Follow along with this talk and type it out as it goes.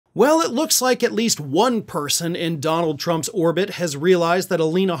Well, it looks like at least one person in Donald Trump's orbit has realized that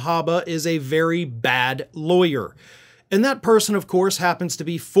Alina Habba is a very bad lawyer. And that person, of course, happens to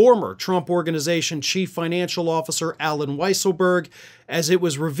be former Trump Organization Chief Financial Officer Allen Weisselberg, as it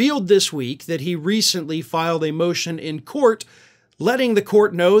was revealed this week that he recently filed a motion in court letting the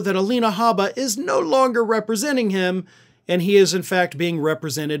court know that Alina Habba is no longer representing him, and he is in fact being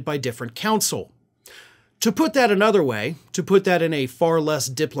represented by different counsel. To put that another way, to put that in a far less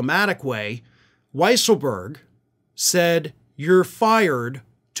diplomatic way, Weisselberg said, "You're fired,"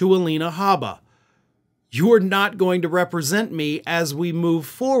 to Alina Habba. "You're not going to represent me as we move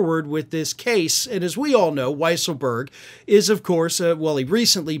forward with this case." And as we all know, Weisselberg is, of course, he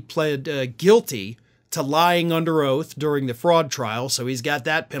recently pled guilty to lying under oath during the fraud trial, so he's got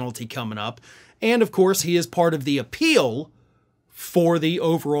that penalty coming up. And of course, he is part of the appeal for the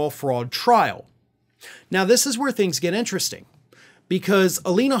overall fraud trial. Now, this is where things get interesting, because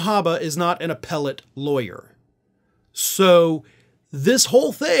Alina Habba is not an appellate lawyer. So this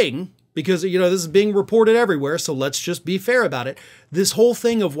whole thing, because, this is being reported everywhere, so let's just be fair about it. This whole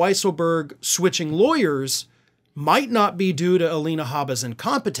thing of Weisselberg switching lawyers might not be due to Alina Habba's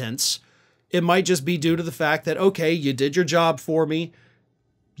incompetence. It might just be due to the fact that, okay, you did your job for me.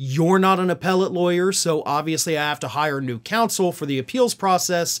 You're not an appellate lawyer, so obviously I have to hire new counsel for the appeals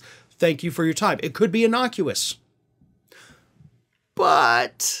process. Thank you for your time. It could be innocuous.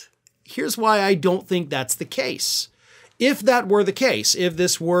 But here's why I don't think that's the case. If that were the case, if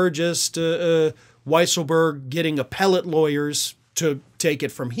this were just Weisselberg getting appellate lawyers to take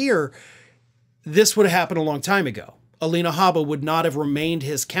it from here, this would have happened a long time ago. Alina Habba would not have remained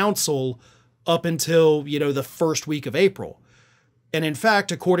his counsel up until, the first week of April. And in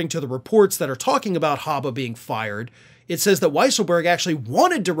fact, according to the reports that are talking about Habba being fired, it says that Weisselberg actually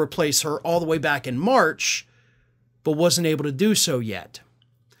wanted to replace her all the way back in March, but wasn't able to do so yet.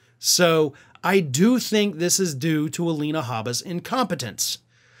 So I do think this is due to Alina Habba's incompetence.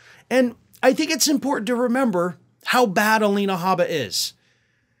 And I think it's important to remember how bad Alina Habba is.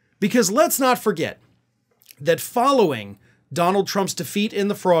 Because let's not forget that following Donald Trump's defeat in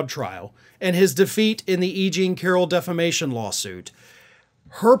the fraud trial and his defeat in the E. Jean Carroll defamation lawsuit,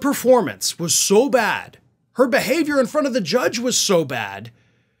 her performance was so bad, her behavior in front of the judge was so bad,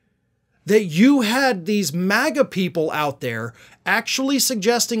 that you had these MAGA people out there actually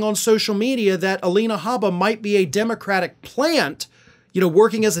suggesting on social media that Alina Habba might be a Democratic plant,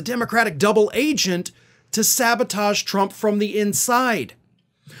 working as a Democratic double agent to sabotage Trump from the inside.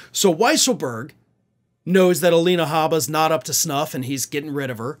 So Weisselberg knows that Alina Habba's not up to snuff and he's getting rid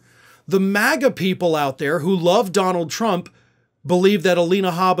of her. The MAGA people out there who love Donald Trump believe that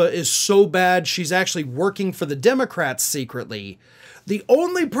Alina Habba is so bad she's actually working for the Democrats secretly. The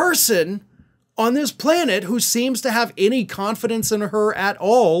only person on this planet who seems to have any confidence in her at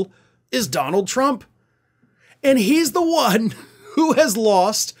all is Donald Trump. And he's the one who has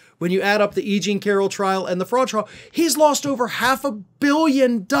lost, when you add up the E. Jean Carroll trial and the fraud trial, he's lost over $500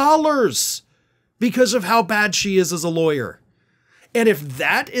 million because of how bad she is as a lawyer. And if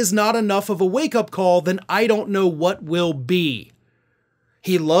that is not enough of a wake-up call, then I don't know what will be.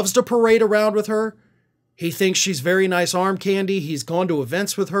 He loves to parade around with her. He thinks she's very nice arm candy. He's gone to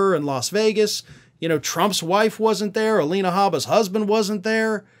events with her in Las Vegas. Trump's wife wasn't there. Alina Habba's husband wasn't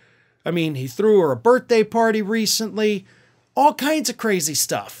there. He threw her a birthday party recently. All kinds of crazy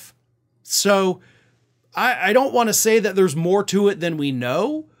stuff. So I don't want to say that there's more to it than we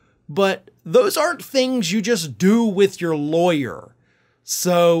know, but those aren't things you just do with your lawyer.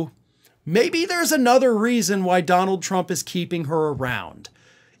 So maybe there's another reason why Donald Trump is keeping her around.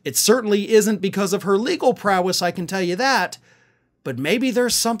 It certainly isn't because of her legal prowess, I can tell you that, but maybe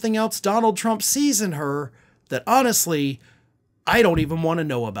there's something else Donald Trump sees in her that honestly, I don't even want to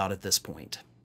know about at this point.